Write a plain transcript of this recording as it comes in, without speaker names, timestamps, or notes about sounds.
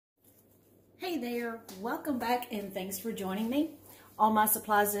Hey there, welcome back and thanks for joining me. All my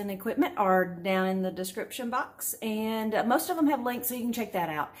supplies and equipment are down in the description box, and most of them have links so you can check that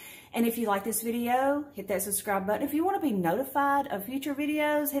out. And if you like this video, hit that subscribe button. If you want to be notified of future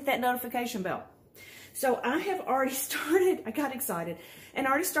videos, hit that notification bell. So I have already started, I got excited, and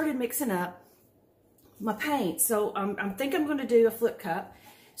already started mixing up my paint. So I think I'm going to do a flip cup.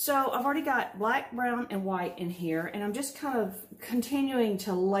 So I've already got black, brown, and white in here, and I'm just kind of continuing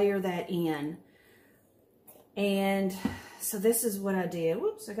to layer that in. And so this is what I did.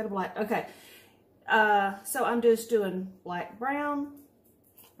 Whoops, I got a black. Okay. So I'm just doing black, brown,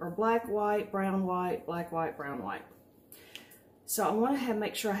 or black, white, brown, white, black, white, brown, white. So I want to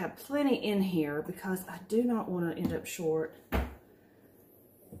make sure I have plenty in here because I do not want to end up short.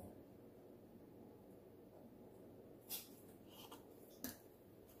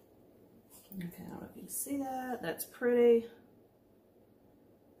 Okay, I don't know if you can see that. That's pretty.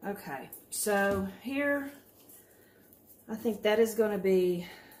 Okay, so here, I think that is going to be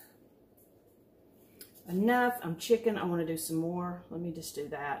enough. I'm chicken. I want to do some more. Let me just do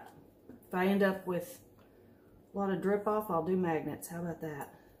that. If I end up with a lot of drip off, I'll do magnets. How about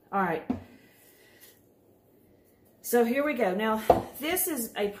that? All right. So here we go. Now, this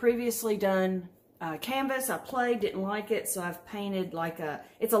is a previously done canvas. I played, didn't like it, so I've painted like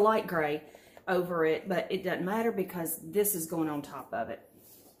it's a light gray over it, but it doesn't matter because this is going on top of it.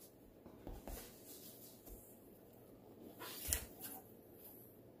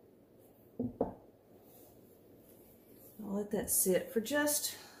 I'll let that sit for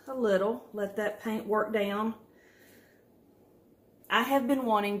just a little, let that paint work down. I have been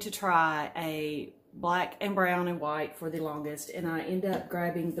wanting to try a black and brown and white for the longest, and I end up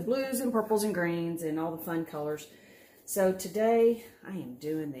grabbing the blues and purples and greens and all the fun colors. So today I am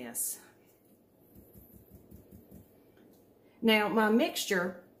doing this. Now my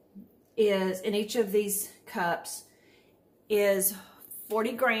mixture is, in each of these cups, is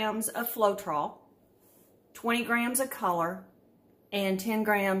 40 grams of Floetrol, 20 grams of color, and 10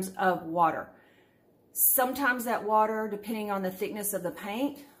 grams of water. Sometimes that water, depending on the thickness of the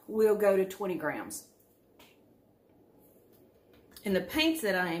paint, will go to 20 grams. And the paints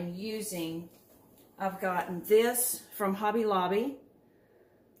that I am using, I've gotten this from Hobby Lobby,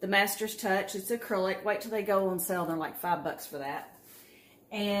 the Master's Touch. It's acrylic. Wait till they go on sale. They're like $5 for that.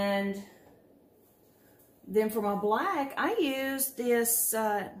 And then for my black, I use this,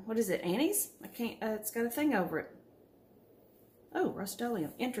 what is it, Annie's? I can't, it's got a thing over it. Oh,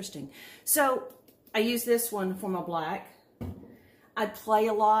 Rust-Oleum. Interesting. So I use this one for my black. I play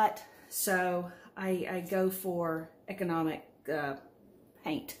a lot, so I go for economic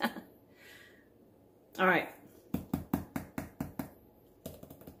paint. All right.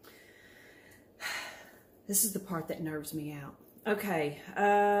 This is the part that nerves me out. Okay.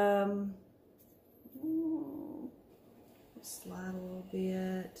 Slide a little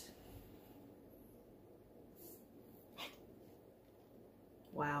bit.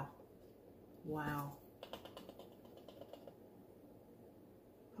 Wow. Wow.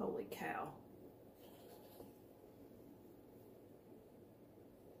 Holy cow.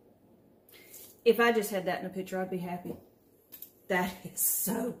 If I just had that in a picture, I'd be happy. That is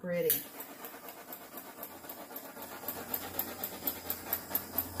so pretty.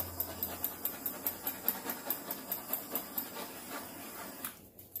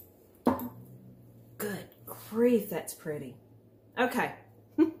 Good grief, that's pretty. Okay.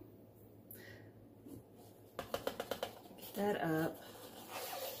 Get that up.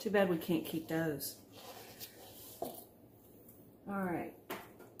 Too bad we can't keep those. All right.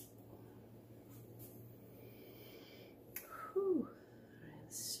 Whew.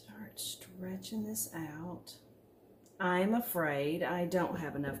 Let's start stretching this out. I'm afraid I don't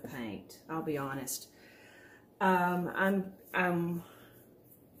have enough paint. I'll be honest. I'm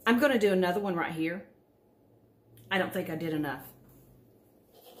going to do another one right here. I don't think I did enough.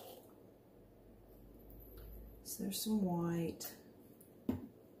 So there's some white.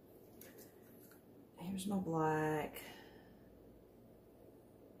 Here's my black.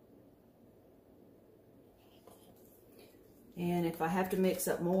 And if I have to mix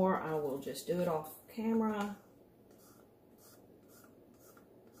up more, I will just do it off camera.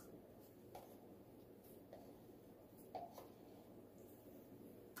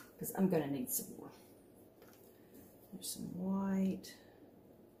 Because I'm going to need some more. There's some white.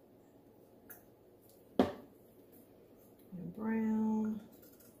 And brown.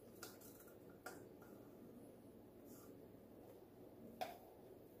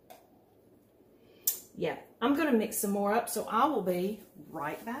 Yeah, I'm going to mix some more up, so I will be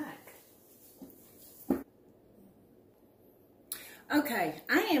right back. Okay. Okay,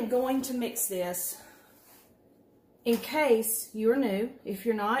 I am going to mix this in case you're new. If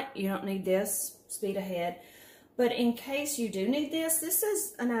you're not, you don't need this, speed ahead. But in case you do need this, this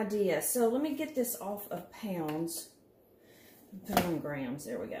is an idea. So let me get this off of pounds. Put it on grams,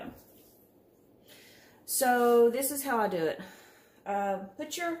 there we go. So this is how I do it.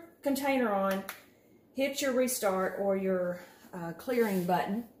 Put your container on, hit your restart or your clearing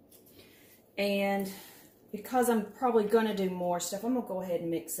button. And because I'm probably going to do more stuff, I'm going to go ahead and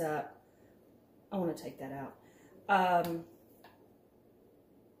mix up. I want to take that out.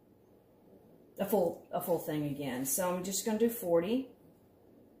 A full thing again. So I'm just going to do 40.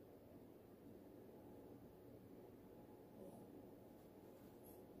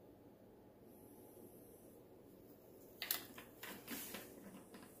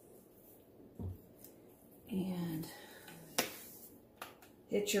 And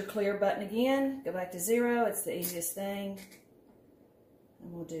hit your clear button again. Go back to 0. It's the easiest thing.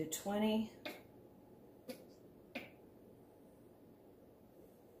 And we'll do 20.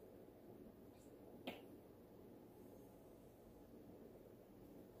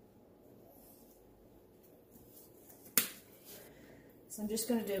 So I'm just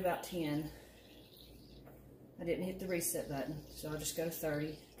going to do about 10. I didn't hit the reset button, so I'll just go to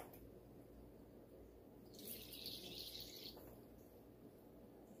 30.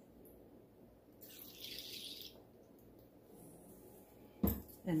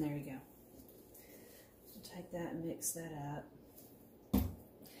 And there you go. So take that and mix that up.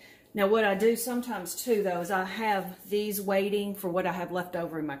 Now what I do sometimes too though is I have these waiting for what I have left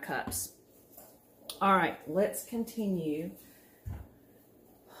over in my cups. All right, let's continue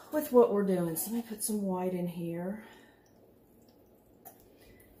with what we're doing. So let me put some white in here.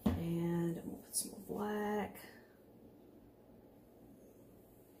 And we'll put some black.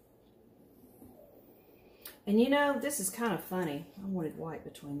 And you know, this is kind of funny. I wanted white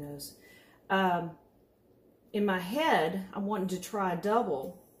between those. In my head, I'm wanting to try a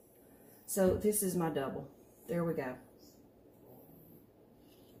double. So this is my double. There we go.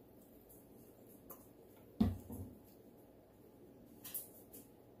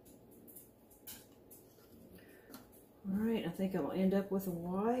 All right, I think I'll end up with a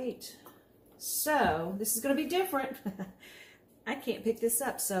white. So this is going to be different. I can't pick this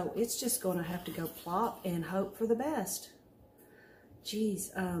up, so it's just going to have to go plop and hope for the best.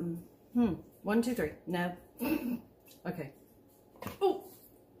 Geez, 1, 2, 3. No. Okay. Oh,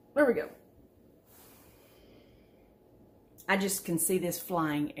 there we go. I just can see this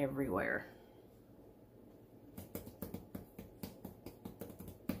flying everywhere.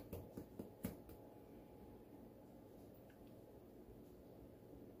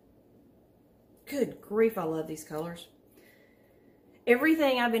 Good grief, I love these colors.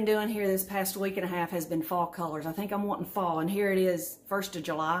 Everything I've been doing here this past week and a half has been fall colors. I think I'm wanting fall, and here it is, 1st of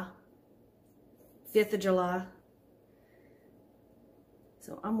July, 5th of July.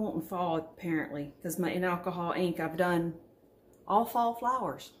 So I'm wanting fall apparently, because in alcohol ink I've done all fall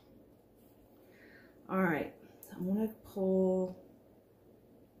flowers. All right, I'm gonna pull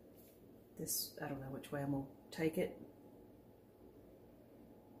this, I don't know which way I'm gonna take it.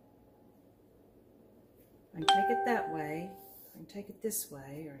 I can take it that way. I can take it this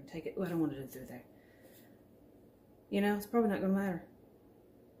way, or I can take it, oh, I don't want to do it through there. You know, it's probably not going to matter.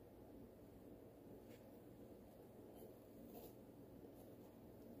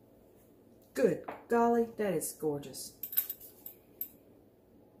 Good golly, that is gorgeous.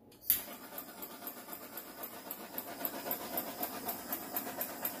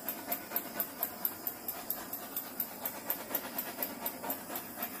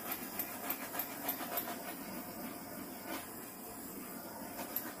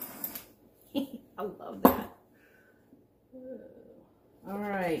 I love that. All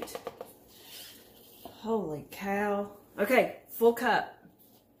right. Holy cow. Okay, full cup.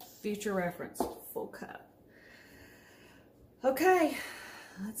 Future reference, full cup. Okay,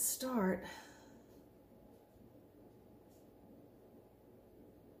 let's start.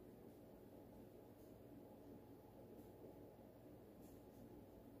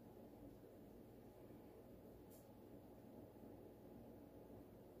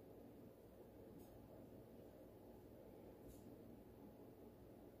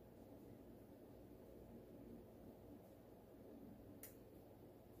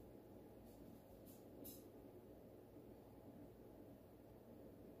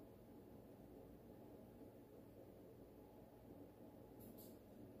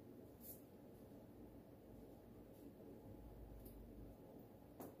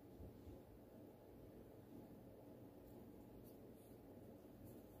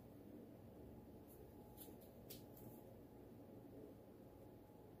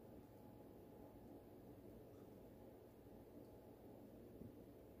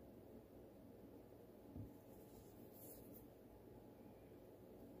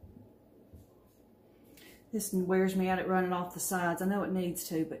 This wears me out at running off the sides. I know it needs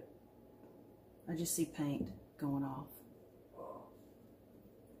to, but I just see paint going off.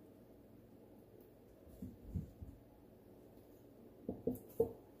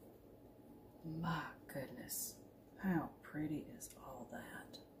 My goodness, how pretty is all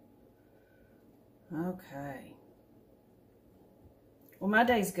that? Okay. Well, my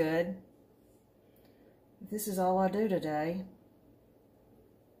day's good. This is all I do today.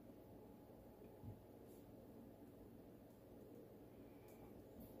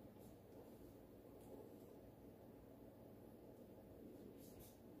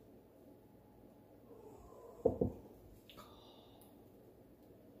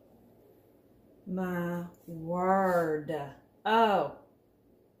 My word. Oh.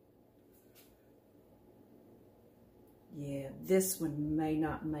 Yeah, this one may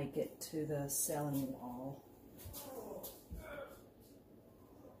not make it to the ceiling wall.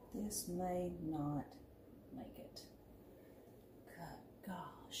 This may not make it. Good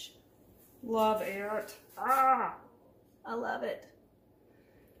gosh. Love it. Ah, I love it.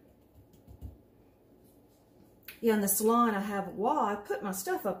 Yeah, in the salon I have a wall I put my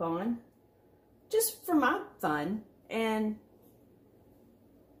stuff up on just for my fun, and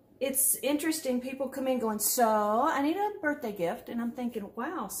it's interesting. People come in going, so I need a birthday gift, and I'm thinking,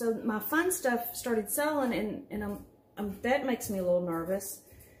 wow. So my fun stuff started selling, and that makes me a little nervous.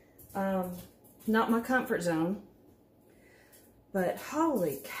 Not my comfort zone, but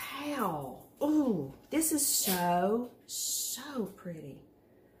holy cow! Ooh, this is so pretty.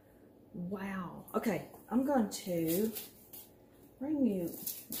 Wow. Okay, I'm going to bring you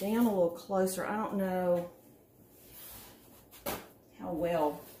down a little closer. I don't know how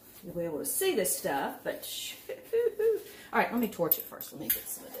well you'll be able to see this stuff, but all right, let me torch it first. Let me get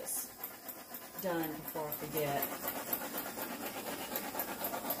some of this done before I forget.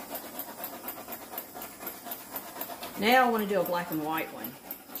 Now I want to do a black and white one.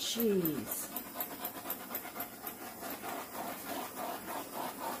 Jeez.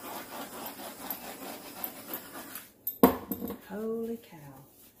 Holy cow.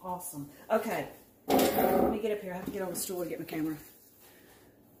 Awesome. Okay. Let me get up here. I have to get on the stool to get my camera.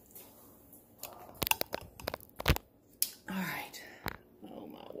 Alright. Oh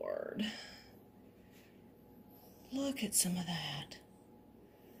my word. Look at some of that.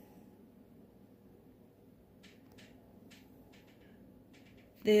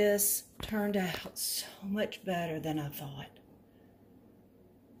 This turned out so much better than I thought.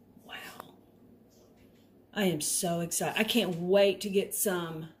 Wow. I am so excited. I can't wait to get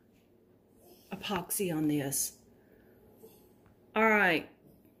some epoxy on this. All right.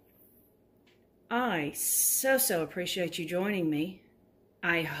 I so appreciate you joining me.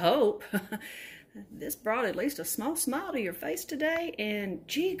 I hope this brought at least a small smile to your face today. And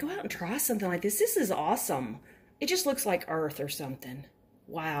gee, go out and try something like this. This is awesome. It just looks like earth or something.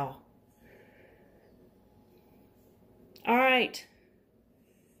 Wow. All right.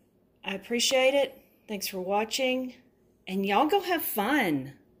 I appreciate it. Thanks for watching. And y'all go have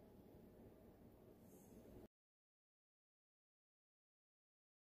fun.